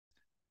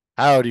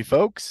Howdy,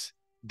 folks.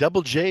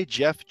 Double J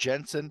Jeff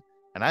Jensen,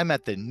 and I'm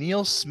at the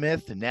Neal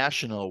Smith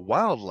National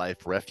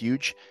Wildlife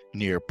Refuge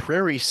near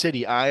Prairie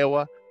City,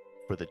 Iowa,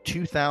 for the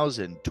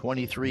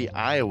 2023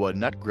 Iowa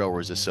Nut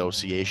Growers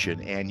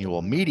Association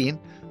annual meeting,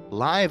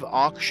 live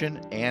auction,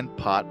 and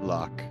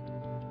potluck.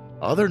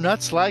 Other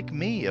nuts like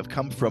me have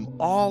come from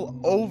all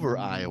over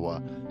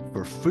Iowa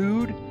for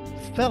food,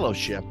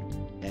 fellowship,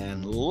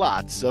 and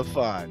lots of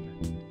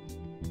fun.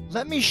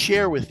 Let me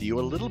share with you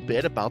a little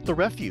bit about the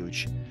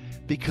refuge,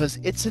 because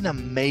it's an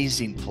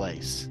amazing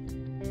place.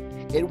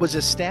 It was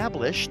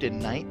established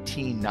in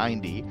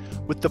 1990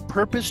 with the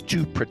purpose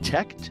to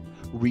protect,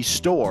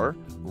 restore,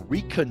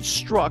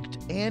 reconstruct,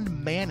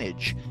 and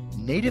manage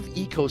native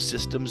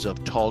ecosystems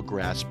of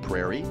tallgrass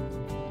prairie,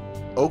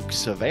 oak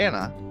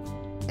savanna,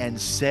 and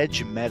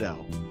sedge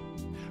meadow.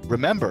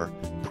 Remember,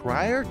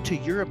 prior to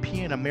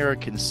European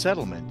American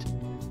settlement,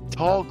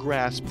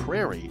 tallgrass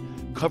prairie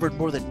covered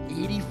more than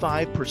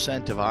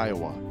 85% of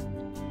Iowa.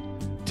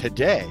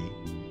 Today,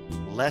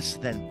 less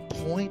than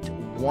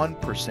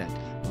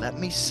 0.1%. Let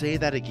me say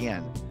that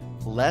again.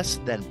 Less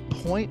than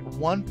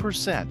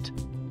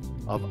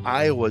 0.1% of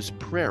Iowa's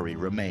prairie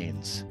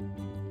remains.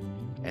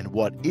 And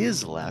what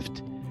is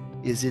left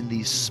is in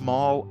these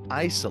small,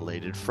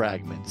 isolated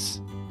fragments.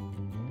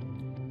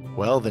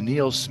 Well, the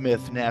Neal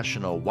Smith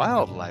National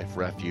Wildlife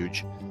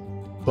Refuge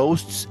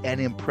boasts an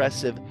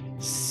impressive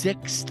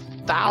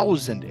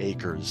 6,000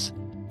 acres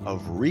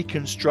of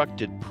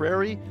reconstructed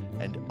prairie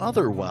and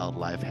other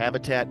wildlife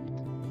habitat,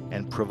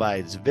 and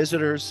provides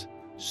visitors,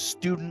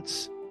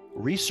 students,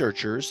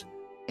 researchers,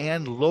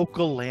 and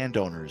local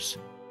landowners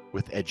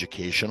with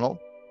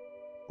educational,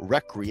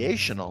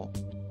 recreational,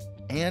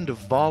 and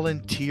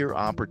volunteer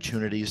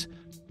opportunities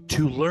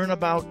to learn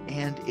about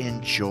and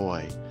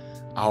enjoy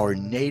our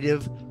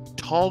native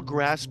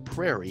tallgrass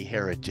prairie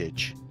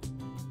heritage.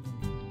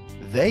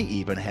 They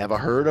even have a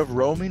herd of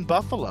roaming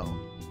buffalo.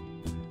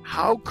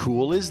 How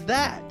cool is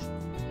that?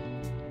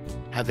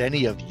 Have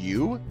any of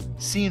you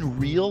seen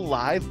real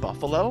live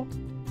buffalo?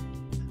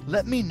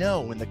 Let me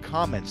know in the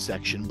comments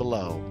section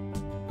below.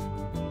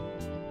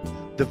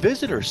 The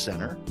Visitor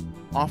Center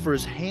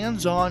offers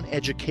hands-on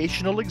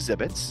educational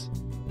exhibits,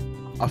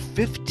 a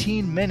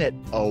 15-minute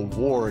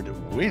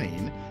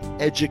award-winning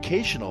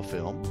educational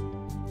film,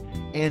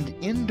 and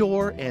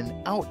indoor and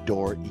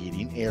outdoor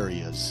eating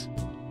areas.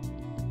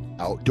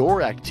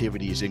 Outdoor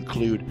activities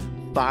include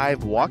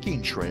 5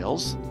 walking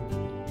trails,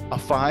 a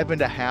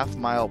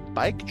 5.5-mile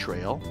bike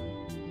trail,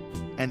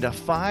 and a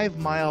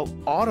 5-mile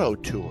auto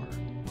tour.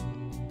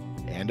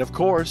 And of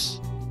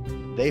course,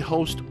 they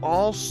host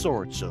all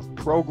sorts of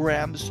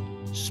programs,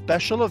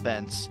 special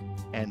events,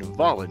 and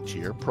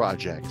volunteer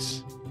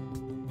projects.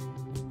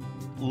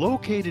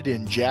 Located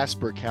in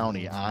Jasper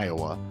County,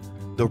 Iowa,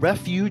 the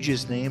refuge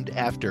is named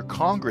after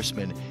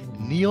Congressman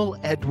Neal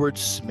Edward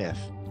Smith,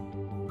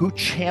 who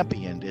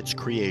championed its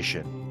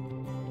creation.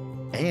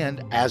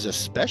 And as a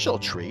special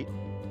treat,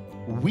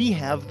 we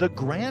have the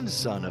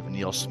grandson of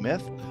Neal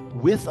Smith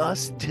with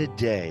us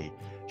today,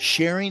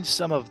 sharing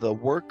some of the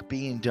work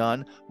being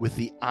done with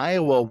the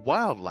Iowa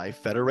Wildlife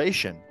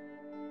Federation.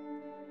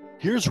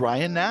 Here's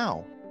Ryan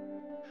now.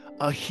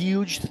 A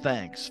huge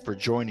thanks for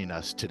joining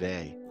us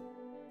today.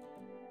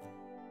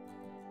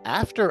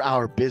 After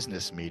our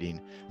business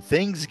meeting,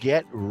 things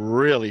get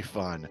really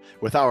fun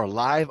with our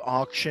live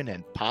auction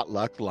and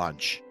potluck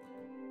lunch.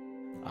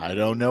 I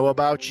don't know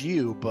about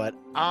you, but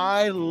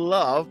I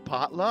love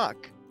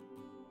potluck.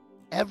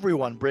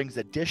 Everyone brings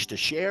a dish to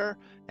share,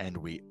 and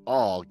we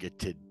all get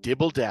to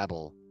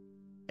dibble-dabble.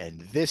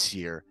 And this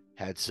year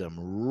had some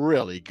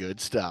really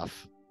good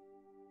stuff.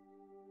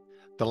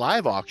 The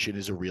live auction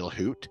is a real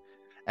hoot,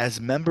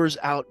 as members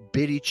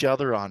outbid each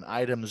other on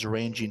items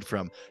ranging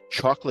from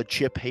chocolate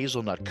chip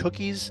hazelnut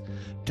cookies,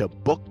 to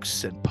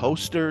books and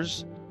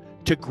posters,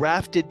 to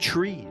grafted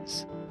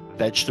trees,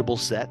 vegetable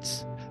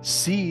sets,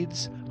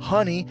 seeds,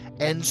 honey,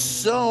 and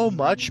so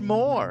much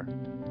more.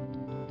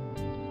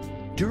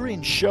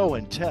 During show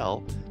and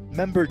tell,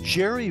 member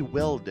Jerry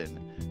Weldon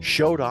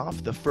showed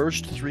off the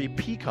first 3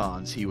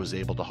 pecans he was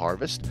able to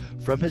harvest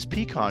from his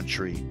pecan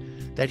tree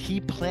that he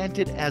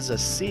planted as a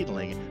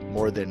seedling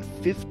more than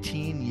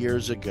 15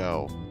 years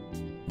ago.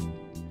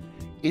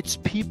 It's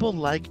people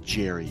like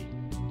Jerry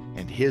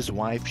and his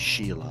wife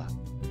Sheila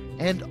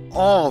and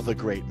all the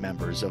great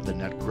members of the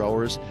Nut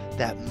Growers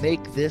that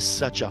make this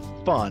such a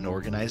fun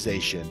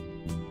organization.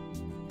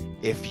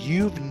 If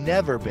you've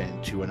never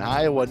been to an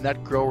Iowa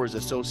Nut Growers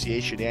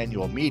Association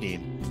annual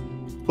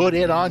meeting, put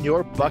it on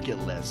your bucket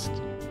list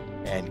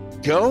and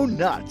go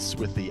nuts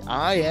with the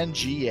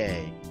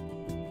INGA.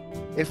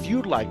 If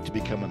you'd like to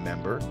become a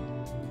member,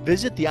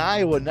 visit the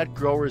Iowa Nut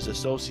Growers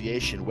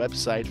Association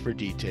website for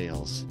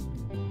details.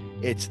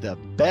 It's the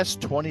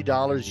best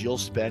 $20 you'll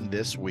spend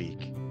this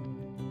week.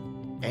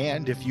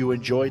 And if you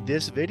enjoyed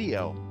this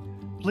video,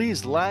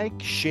 please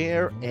like,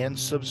 share, and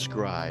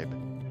subscribe,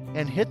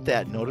 and hit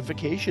that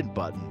notification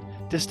button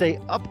to stay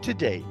up to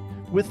date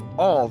with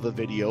all the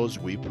videos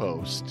we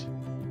post.